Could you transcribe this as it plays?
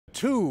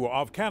Two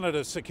of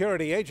Canada's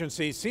security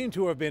agencies seem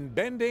to have been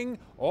bending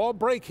or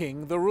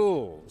breaking the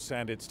rules,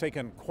 and it's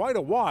taken quite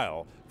a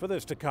while for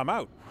this to come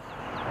out.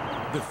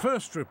 The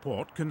first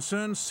report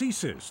concerns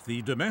CSIS,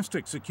 the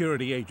domestic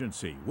security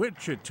agency,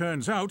 which, it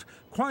turns out,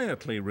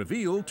 quietly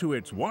revealed to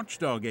its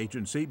watchdog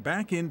agency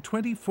back in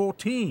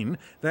 2014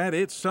 that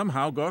it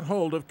somehow got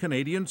hold of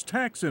Canadians'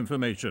 tax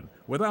information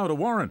without a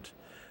warrant.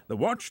 The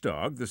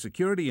watchdog, the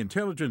Security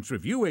Intelligence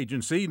Review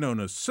Agency,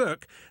 known as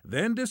CIRC,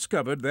 then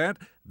discovered that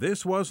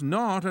this was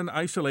not an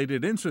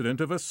isolated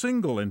incident of a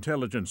single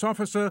intelligence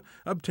officer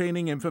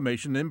obtaining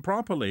information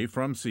improperly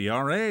from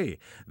CRA.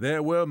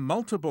 There were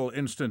multiple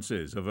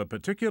instances of a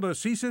particular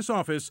CSIS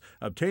office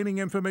obtaining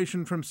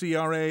information from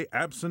CRA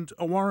absent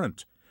a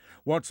warrant.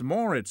 What's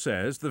more, it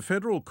says, the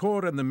federal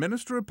court and the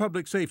Minister of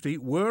Public Safety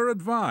were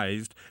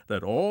advised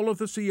that all of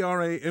the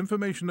CRA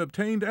information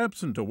obtained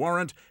absent a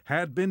warrant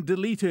had been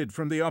deleted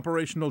from the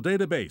operational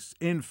database.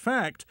 In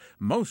fact,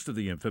 most of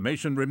the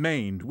information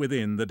remained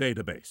within the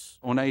database.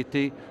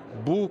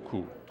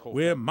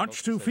 We're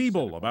much too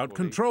feeble about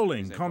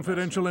controlling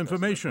confidential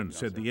information,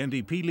 said the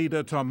NDP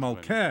leader Tom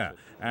Mulcair,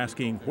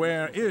 asking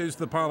where is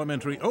the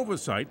parliamentary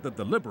oversight that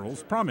the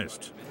Liberals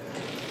promised.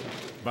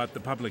 But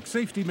the Public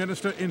Safety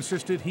Minister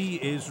insisted he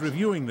is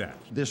reviewing that.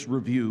 This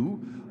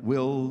review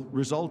will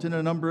result in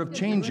a number of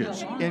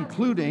changes,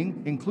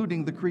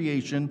 including the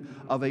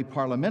creation of a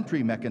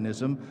parliamentary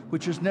mechanism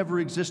which has never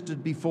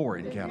existed before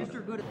in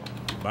Canada.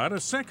 But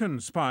a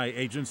second spy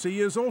agency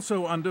is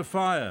also under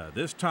fire,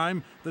 this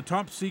time the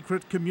Top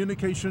Secret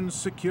Communications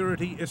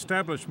Security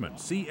Establishment,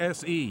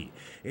 CSE.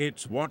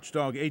 Its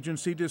watchdog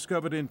agency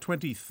discovered in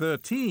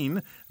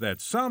 2013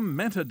 that some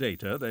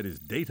metadata, that is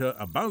data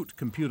about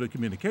computer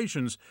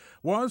communications,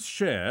 was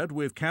shared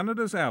with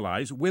Canada's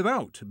allies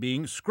without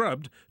being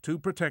scrubbed to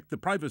protect the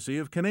privacy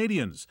of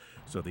Canadians.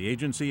 So the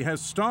agency has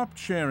stopped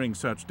sharing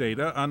such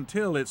data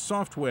until its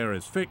software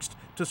is fixed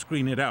to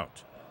screen it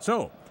out.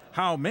 So,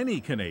 how many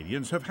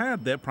Canadians have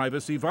had their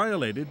privacy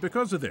violated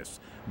because of this?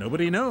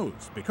 Nobody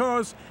knows,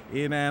 because,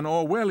 in an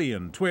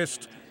Orwellian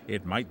twist,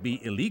 it might be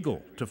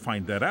illegal to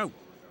find that out.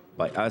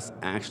 By us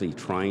actually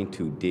trying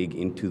to dig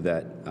into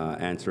that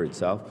answer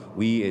itself,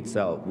 we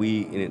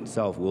in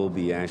itself will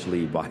be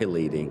actually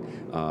violating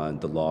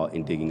the law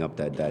in digging up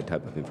that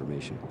type of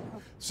information.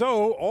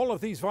 So all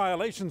of these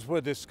violations were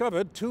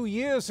discovered 2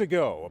 years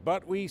ago,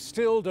 but we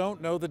still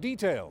don't know the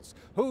details.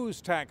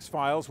 Whose tax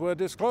files were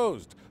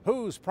disclosed?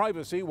 Whose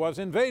privacy was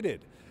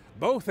invaded?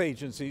 Both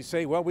agencies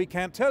say, well, we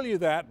can't tell you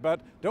that,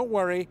 but don't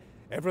worry,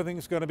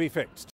 everything's going to be fixed.